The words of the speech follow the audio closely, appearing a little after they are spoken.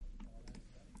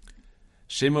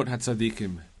Shemot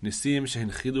Hatzaddikim, Nisim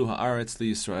shehenchilu haaretz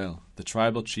liYisrael, the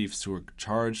tribal chiefs who were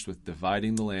charged with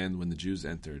dividing the land when the Jews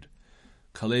entered.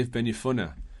 Kalev ben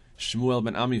Yefuneh, Shmuel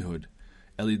ben Amihud,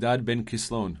 Elidad ben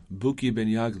Kislon, Buki ben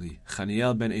Yagli,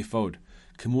 Chaniel ben Ephod,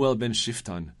 Kemuel ben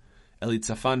Shiftan,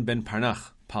 Elitzaphan ben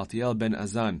Parnach, Paltiel ben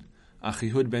Azan,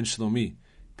 Achihud ben Shlomi,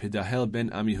 Pedahel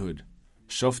ben Amihud,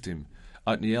 Shoftim,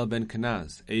 Otniel ben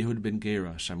Kenaz, Ehud ben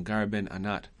Gera, Shamgar ben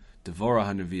Anat, Devorah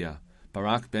HaNeviah,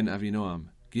 Barak ben Avinoam,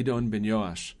 Gidon ben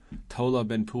Yoash, Tola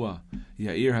ben Pua,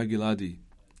 Yair HaGiladi,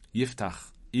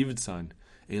 Yiftach, Ividsan,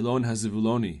 Elon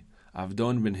HaZivuloni,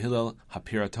 Avdon ben Hillel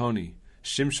HaPiratoni,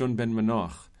 Shimshon ben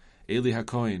Manoach, Eli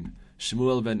HaKohen,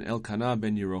 Shmuel ben Elkanah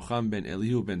ben Yerocham ben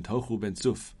Elihu ben Tohu ben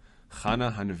Suf,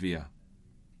 Chana HaNeviah.